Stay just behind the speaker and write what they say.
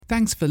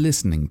Thanks for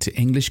listening to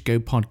English Go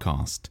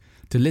Podcast.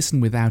 To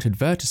listen without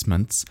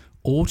advertisements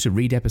or to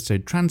read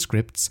episode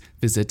transcripts,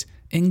 visit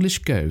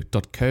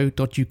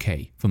englishgo.co.uk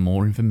for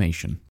more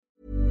information.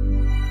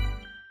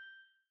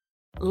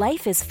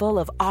 Life is full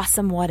of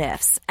awesome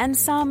what-ifs, and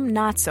some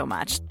not so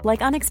much,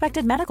 like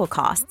unexpected medical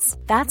costs.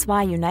 That's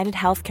why United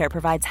Healthcare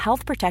provides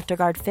Health Protector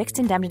Guard fixed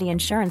indemnity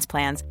insurance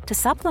plans to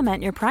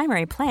supplement your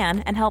primary plan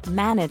and help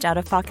manage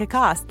out-of-pocket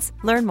costs.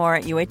 Learn more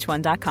at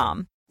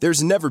uh1.com.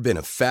 There's never been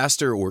a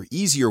faster or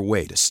easier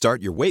way to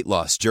start your weight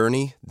loss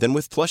journey than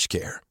with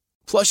PlushCare.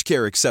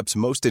 PlushCare accepts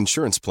most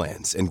insurance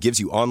plans and gives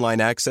you online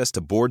access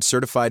to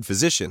board-certified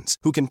physicians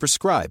who can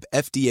prescribe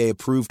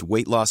FDA-approved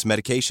weight loss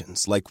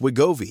medications like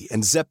Wegovy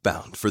and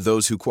Zepbound for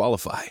those who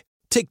qualify.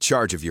 Take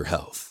charge of your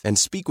health and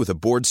speak with a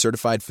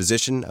board-certified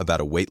physician about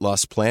a weight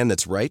loss plan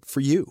that's right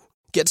for you.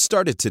 Get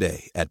started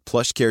today at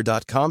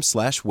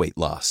plushcare.com/weight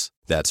loss.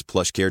 That's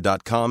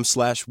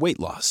plushcare.com/weight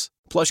loss.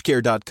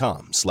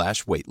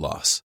 plushcare.com/weight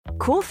loss.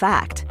 Cool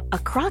fact, a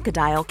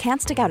crocodile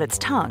can't stick out its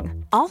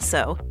tongue.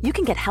 Also, you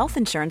can get health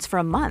insurance for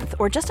a month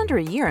or just under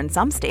a year in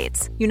some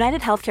states.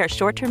 United Healthcare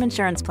short-term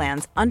insurance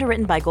plans,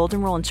 underwritten by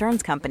Golden Rule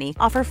Insurance Company,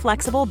 offer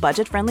flexible,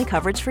 budget-friendly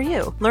coverage for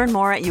you. Learn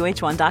more at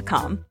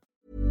uh1.com.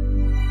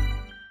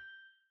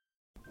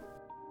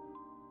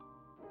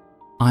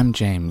 I'm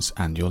James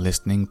and you're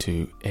listening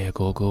to 英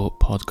語語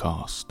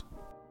Podcast.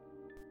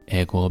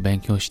 英語を勉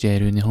強してい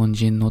る日本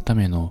人のた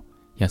めの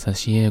優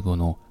しい英語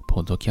のポ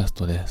ッドキャス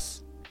トで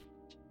す。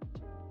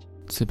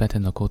すべて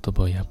の言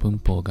葉や文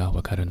法が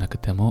わからなく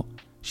ても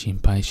心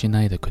配し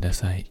ないでくだ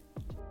さい。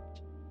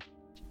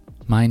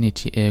毎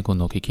日英語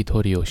の聞き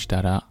取りをし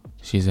たら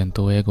自然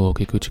と英語を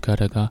聞く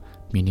力が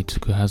身につ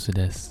くはず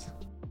です。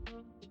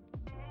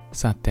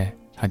さて、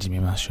始め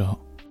ましょ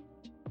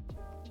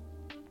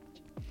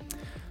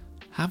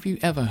う。Have you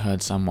ever heard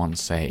someone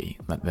say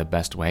that the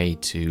best way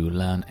to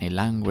learn a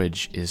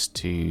language is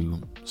to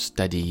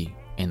study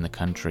in the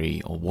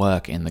country or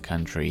work in the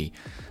country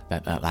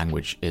that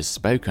language is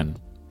spoken?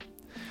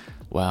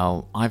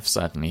 Well, I've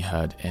certainly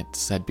heard it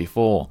said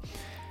before,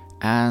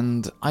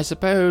 and I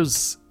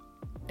suppose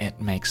it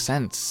makes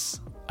sense.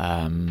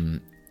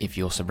 If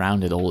you're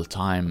surrounded all the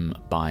time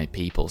by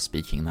people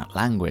speaking that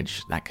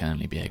language, that can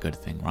only be a good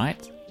thing,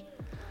 right?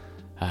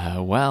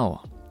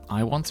 Well,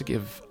 I want to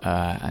give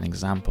an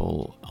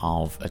example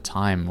of a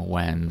time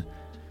when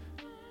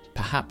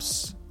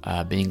perhaps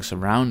being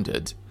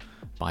surrounded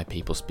by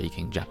people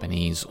speaking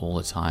Japanese all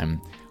the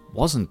time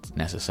wasn't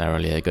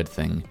necessarily a good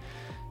thing,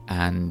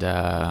 and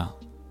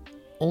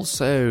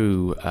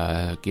also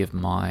give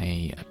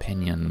my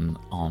opinion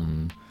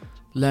on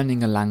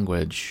learning a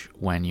language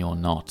when you're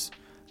not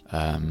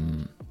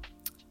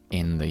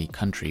in the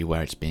country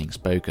where it's being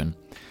spoken,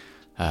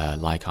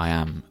 like I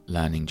am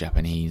learning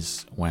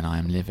Japanese when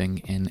I'm living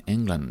in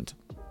England.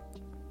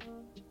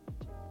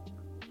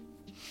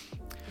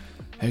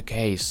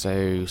 Okay,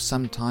 so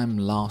sometime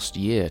last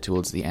year,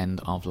 towards the end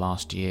of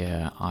last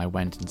year, I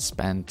went and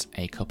spent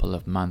a couple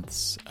of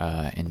months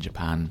in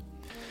Japan.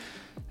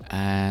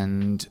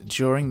 And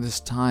during this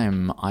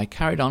time, I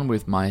carried on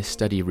with my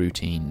study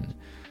routine.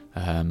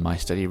 My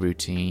study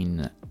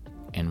routine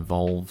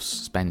involves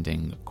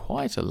spending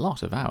quite a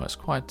lot of hours,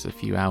 quite a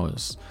few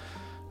hours,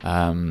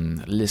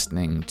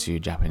 listening to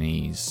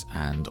Japanese,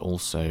 and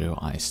also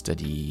I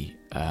study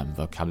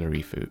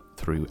vocabulary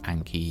through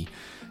Anki,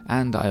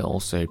 and I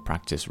also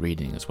practice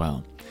reading as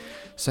well.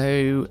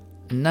 So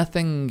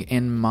nothing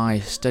in my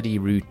study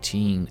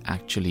routine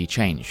actually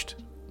changed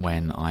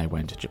when I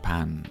went to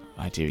Japan.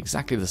 I do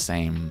exactly the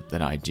same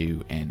that I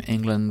do in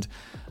England.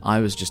 I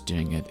was just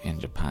doing it in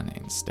Japan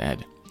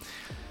instead.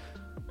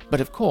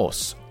 But of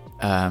course,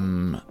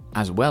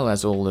 as well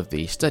as all of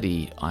the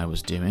study I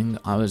was doing,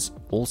 I was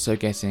also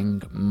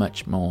getting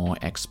much more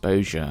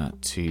exposure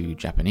to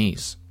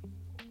Japanese.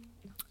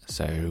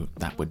 So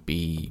that would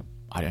be,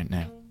 I don't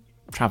know,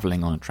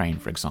 traveling on a train,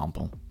 for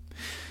example.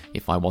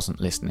 If I wasn't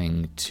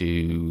listening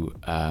to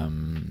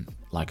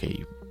like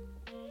a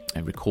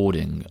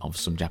recording of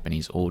some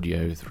Japanese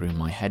audio through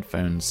my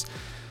headphones,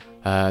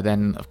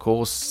 then of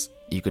course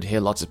you could hear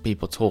lots of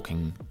people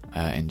talking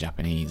in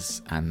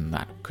Japanese, and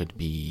that could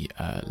be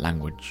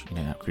language,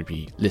 that could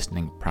be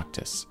listening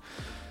practice.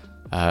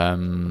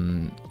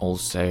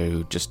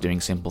 Also just doing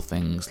simple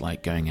things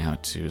like going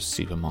out to a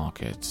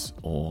supermarket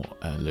or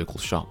a local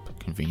shop,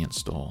 convenience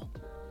store.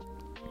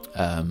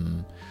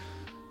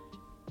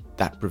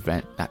 That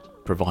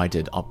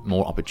provided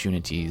more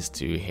opportunities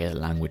to hear the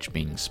language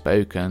being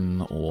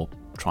spoken, or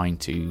trying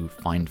to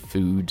find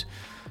food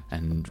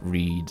and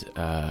read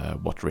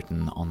what's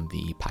written on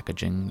the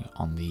packaging,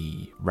 on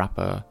the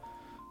wrapper,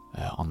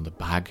 on the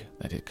bag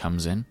that it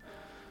comes in.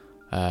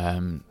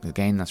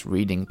 Again, that's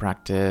reading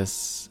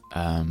practice.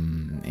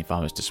 If I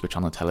was to switch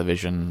on the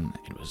television,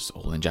 it was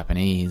all in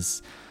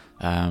Japanese.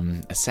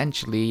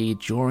 Essentially,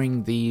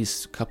 during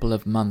these couple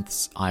of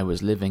months I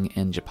was living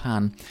in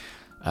Japan,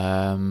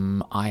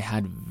 I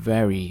had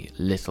very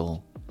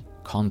little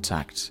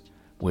contact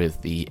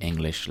with the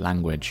English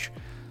language.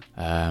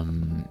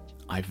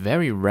 I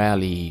very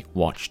rarely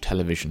watch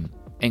television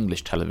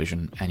English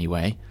television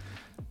anyway.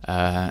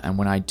 And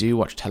when I do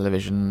watch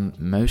television,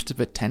 most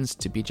of it tends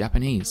to be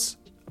Japanese,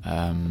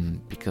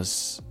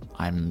 because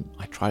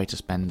I try to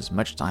spend as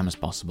much time as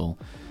possible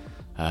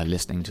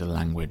listening to the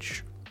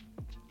language.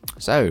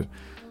 So,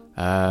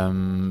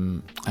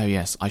 oh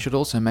yes, I should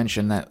also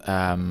mention that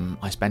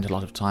I spent a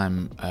lot of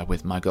time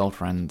with my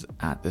girlfriend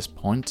at this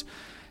point,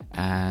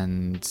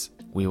 and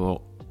we were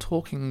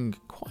talking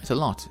quite a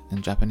lot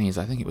in Japanese.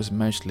 I think it was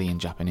mostly in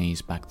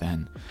Japanese back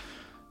then.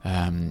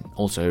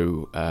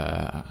 Also,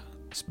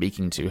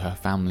 speaking to her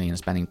family and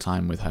spending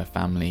time with her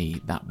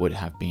family, that would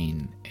have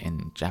been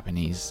in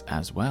Japanese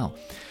as well.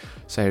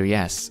 So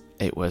yes,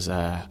 it was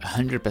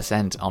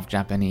 100% of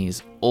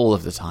Japanese all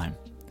of the time.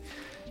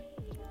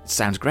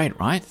 Sounds great,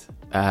 right?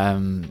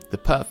 The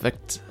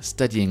perfect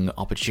studying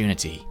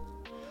opportunity.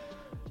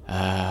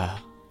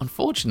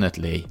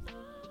 Unfortunately,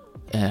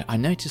 I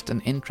noticed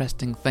an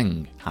interesting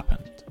thing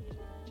happened.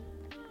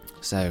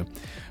 So,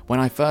 when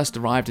I first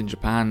arrived in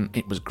Japan,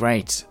 it was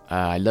great.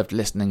 I loved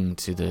listening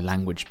to the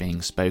language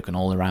being spoken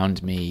all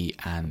around me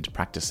and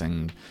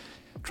practicing,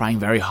 trying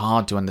very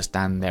hard to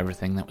understand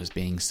everything that was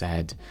being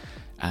said.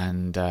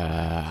 And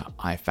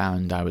I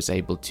found I was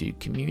able to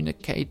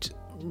communicate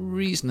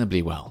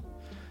reasonably well.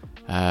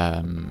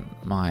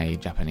 My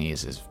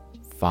Japanese is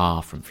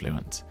far from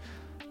fluent,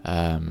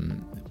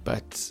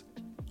 but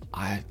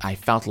I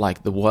felt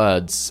like the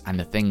words and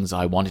the things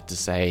I wanted to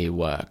say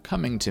were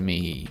coming to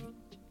me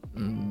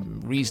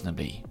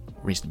reasonably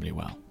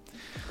well.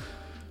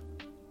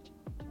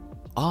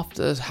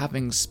 After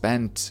having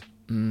spent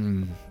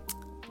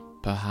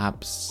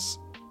perhaps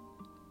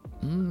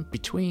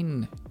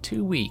between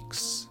 2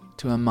 weeks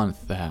to a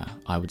month there,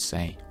 I would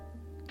say,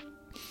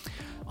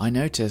 I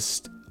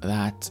noticed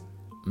that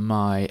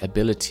my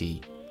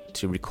ability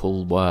to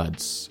recall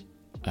words,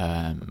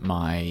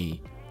 my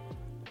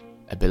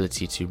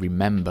ability to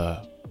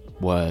remember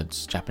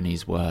words,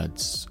 Japanese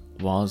words,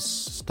 was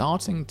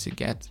starting to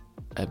get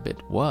a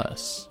bit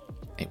worse.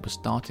 It was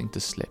starting to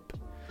slip.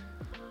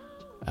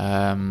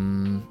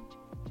 And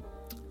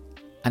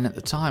at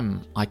the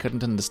time, I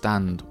couldn't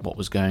understand what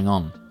was going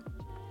on.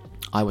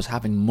 I was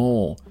having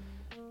more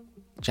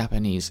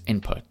Japanese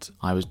input.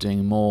 I was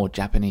doing more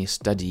Japanese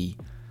study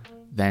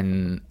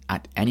than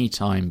at any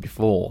time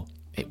before.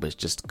 It was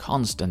just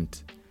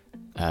constant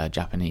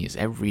Japanese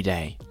every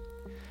day.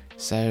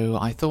 So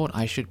I thought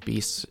I should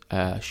be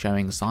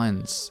showing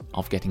signs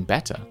of getting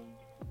better.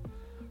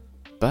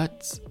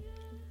 But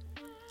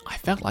I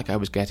felt like I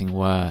was getting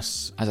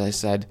worse. As I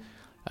said,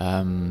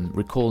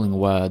 recalling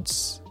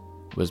words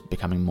was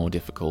becoming more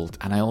difficult,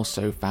 and I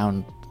also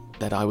found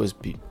that I was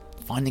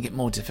finding it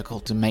more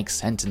difficult to make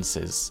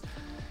sentences,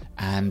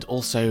 and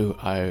also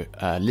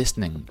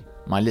listening.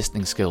 My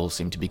listening skills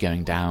seemed to be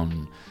going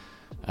down.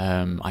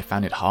 I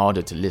found it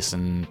harder to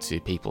listen to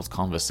people's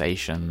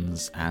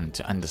conversations and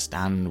to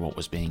understand what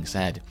was being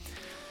said.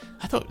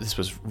 I thought this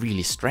was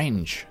really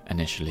strange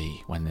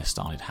initially when this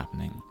started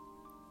happening.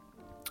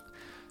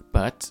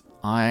 But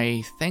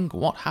I think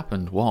what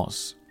happened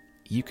was,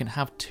 you can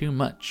have too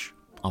much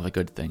of a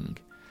good thing.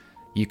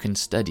 You can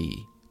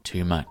study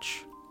too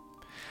much.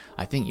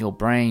 I think your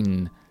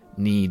brain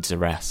needs a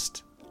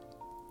rest.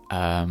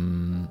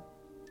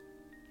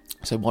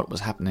 So what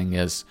was happening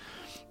is,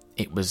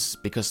 it was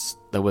because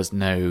there was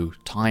no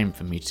time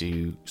for me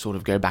to sort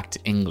of go back to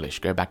English,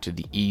 go back to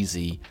the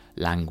easy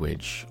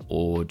language,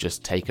 or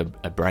just take a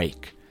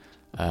break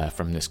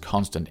from this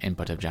constant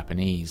input of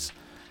Japanese.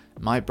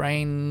 My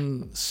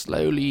brain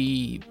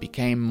slowly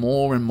became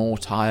more and more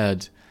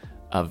tired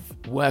of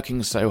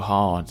working so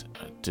hard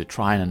to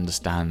try and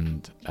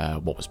understand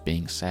what was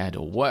being said,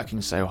 or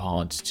working so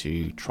hard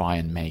to try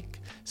and make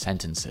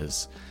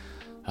sentences,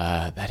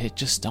 that it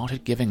just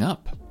started giving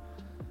up.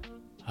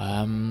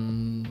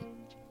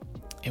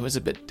 It was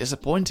a bit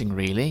disappointing,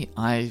 really.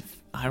 I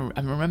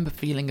remember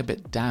feeling a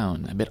bit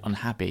down, a bit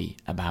unhappy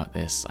about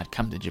this. I'd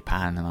come to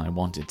Japan and I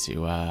wanted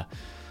to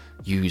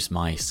use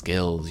my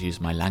skills,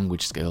 use my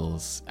language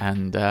skills,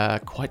 and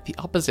quite the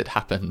opposite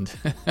happened.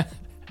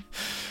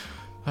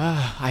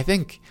 I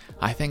think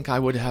I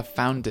would have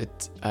found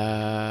it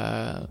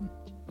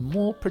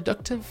more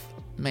productive,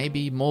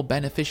 maybe more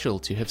beneficial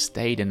to have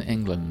stayed in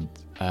England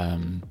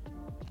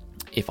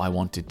if I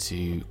wanted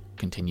to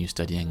continue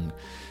studying.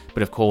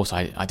 But of course,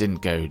 I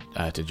didn't go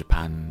to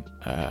Japan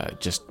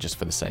just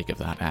for the sake of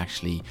that. I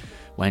actually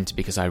went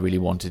because I really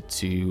wanted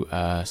to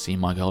see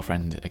my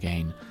girlfriend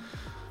again.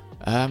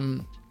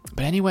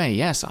 But anyway,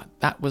 yes,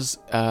 that was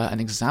an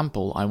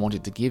example I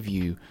wanted to give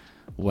you,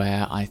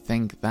 where I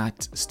think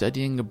that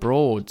studying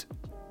abroad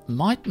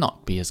might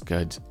not be as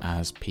good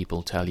as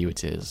people tell you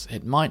it is.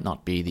 It might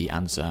not be the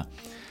answer.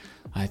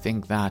 I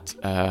think that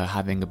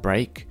having a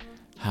break,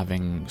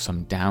 having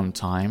some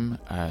downtime,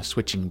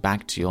 switching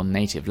back to your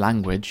native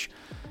language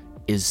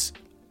is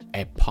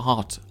a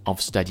part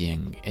of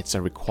studying. It's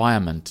a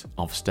requirement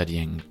of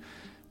studying.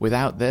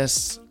 Without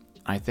this,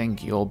 I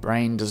think your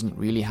brain doesn't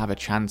really have a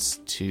chance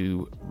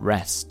to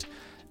rest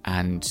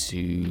and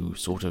to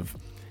sort of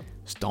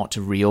start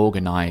to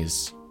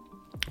reorganize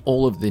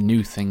all of the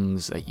new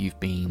things that you've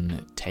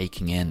been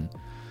taking in.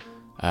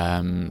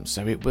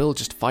 So it will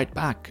just fight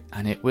back,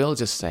 and it will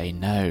just say,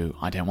 no,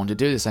 I don't want to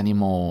do this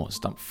anymore.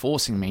 Stop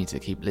forcing me to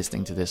keep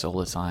listening to this all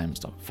the time.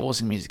 Stop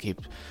forcing me to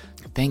keep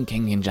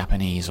thinking in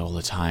Japanese all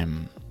the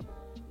time.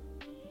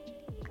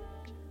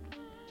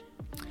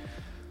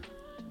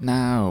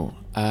 Now,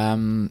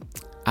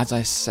 as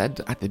I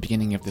said at the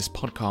beginning of this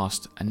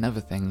podcast,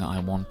 another thing I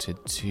wanted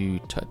to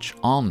touch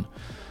on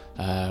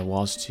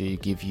was to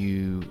give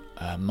you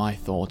my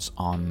thoughts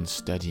on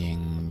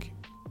studying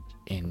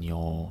in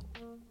your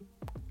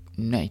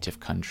native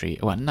country.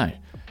 Well, no,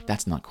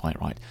 that's not quite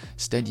right.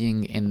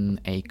 Studying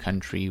in a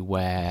country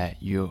where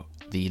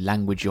the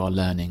language you're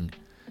learning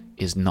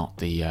is not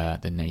the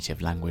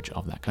native language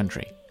of that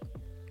country.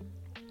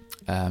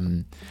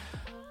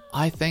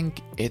 I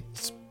think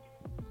it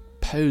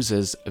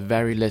poses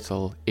very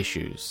little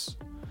issues.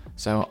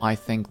 So I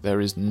think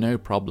there is no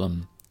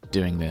problem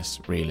doing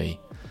this, really.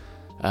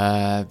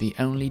 The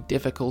only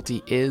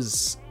difficulty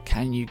is,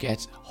 can you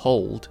get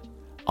hold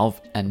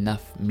of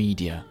enough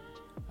media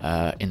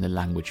in the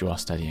language you are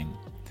studying?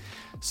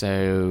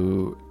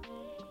 So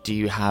do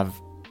you have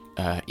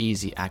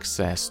easy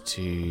access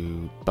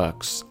to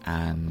books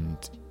and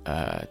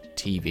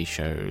TV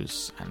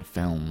shows and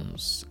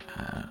films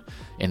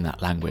in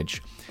that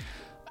language?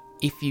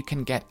 If you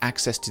can get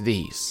access to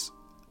these,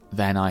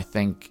 then I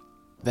think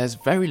there's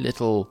very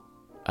little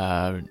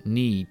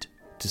need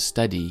to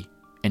study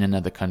in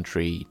another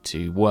country,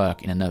 to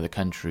work in another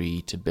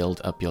country, to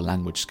build up your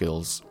language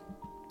skills.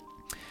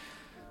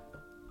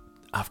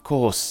 Of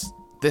course,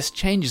 this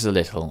changes a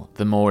little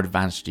the more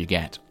advanced you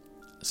get.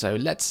 So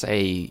let's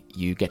say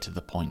you get to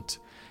the point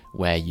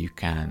where you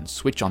can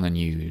switch on the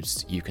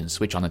news, you can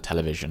switch on the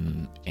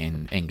television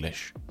in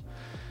English,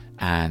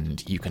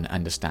 and you can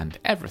understand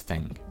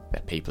everything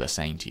that people are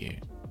saying to you.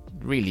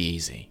 Really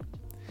easy.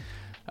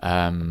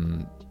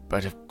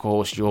 But of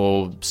course,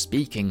 your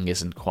speaking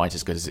isn't quite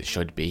as good as it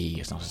should be.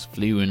 It's not as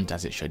fluent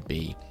as it should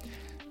be.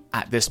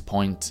 At this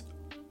point,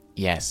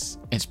 yes,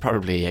 it's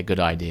probably a good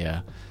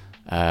idea.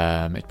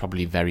 It's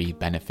probably very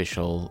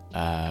beneficial,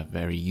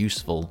 very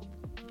useful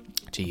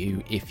to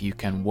you if you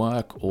can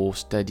work or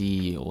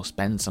study or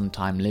spend some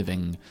time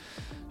living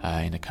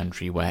in a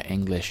country where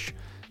English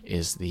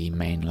is the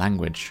main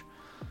language.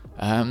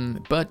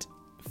 But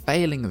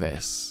failing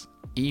this,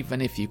 even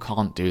if you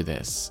can't do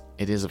this,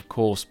 it is of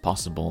course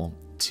possible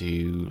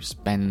to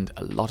spend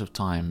a lot of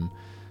time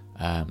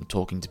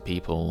talking to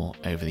people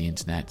over the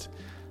internet.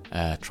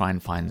 Try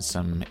and find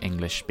some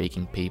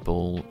English-speaking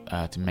people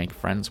to make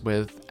friends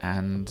with,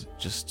 and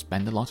just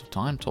spend a lot of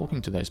time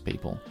talking to those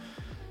people.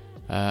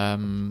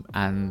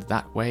 And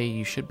that way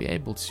you should be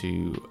able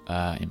to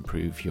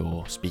improve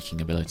your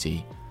speaking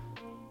ability.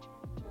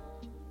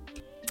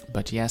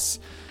 But yes,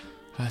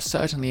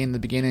 certainly in the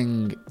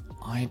beginning,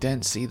 I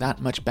don't see that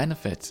much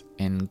benefit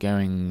in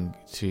going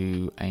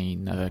to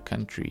another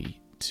country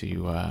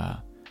to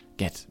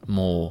get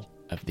more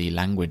of the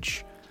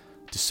language,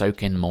 to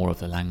soak in more of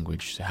the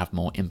language, to have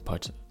more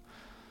input,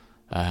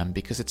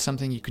 because it's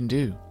something you can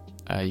do.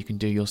 You can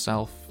do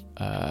yourself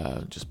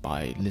just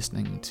by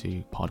listening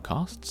to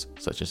podcasts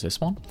such as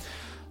this one,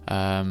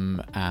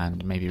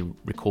 and maybe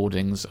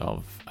recordings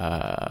of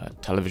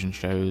television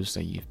shows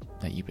that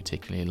you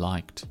particularly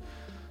liked,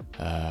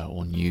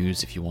 or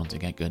news if you want to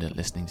get good at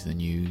listening to the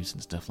news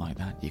and stuff like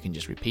that. You can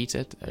just repeat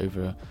it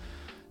over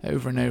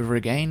and over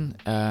again,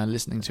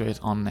 listening to it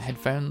on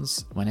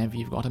headphones whenever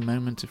you've got a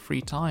moment of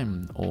free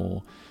time,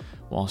 or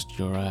whilst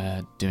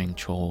you're doing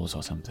chores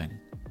or something.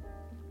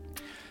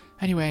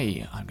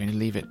 Anyway, I'm going to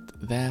leave it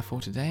there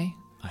for today.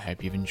 I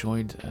hope you've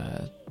enjoyed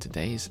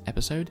today's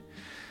episode,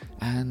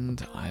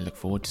 and I look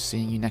forward to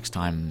seeing you next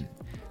time.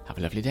 Have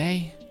a lovely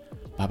day.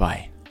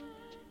 Bye-bye.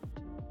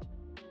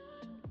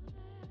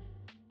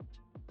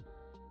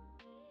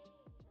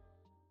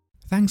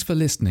 Thanks for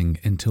listening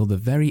until the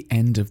very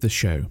end of the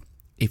show.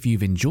 If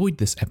you've enjoyed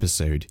this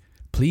episode,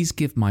 please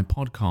give my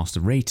podcast a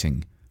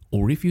rating,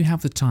 or if you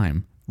have the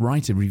time,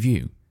 write a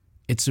review.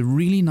 It's a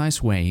really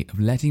nice way of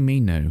letting me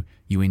know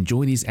you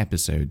enjoy these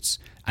episodes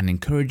and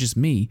encourages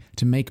me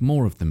to make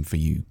more of them for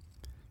you.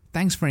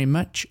 Thanks very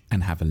much,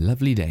 and have a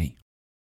lovely day.